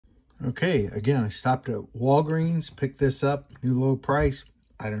Okay, again, I stopped at Walgreens, picked this up, new low price.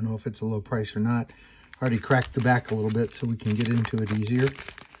 I don't know if it's a low price or not. Already cracked the back a little bit so we can get into it easier.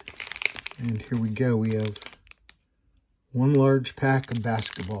 And here we go. We have one large pack of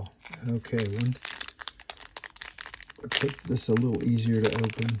basketball. Okay, let's make this a little easier to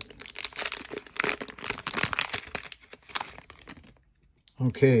open.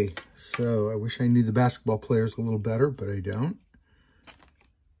 Okay, so I wish I knew the basketball players a little better, but I don't.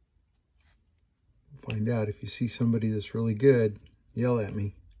 Find out. If you see somebody that's really good, yell at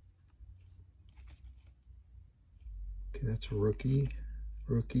me. Okay, that's a rookie,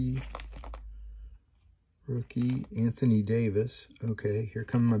 Anthony Davis. Okay, here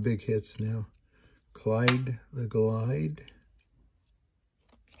come my big hits now. Clyde the Glide,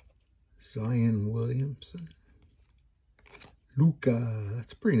 Zion Williamson, Luka,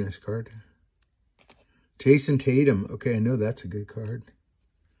 that's a pretty nice card. Jason Tatum, okay, I know that's a good card.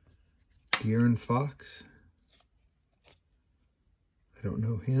 De'Aaron Fox, I don't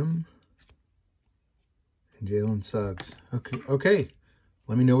know him. And Jalen Suggs. Okay.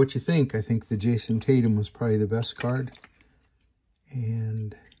 Let me know what you think. I think the Jason Tatum was probably the best card.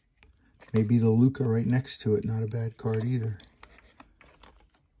 And maybe the Luka right next to it, not a bad card either.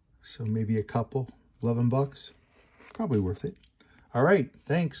 So maybe a couple, $11 bucks. Probably worth it. All right,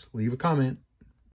 thanks. Leave a comment.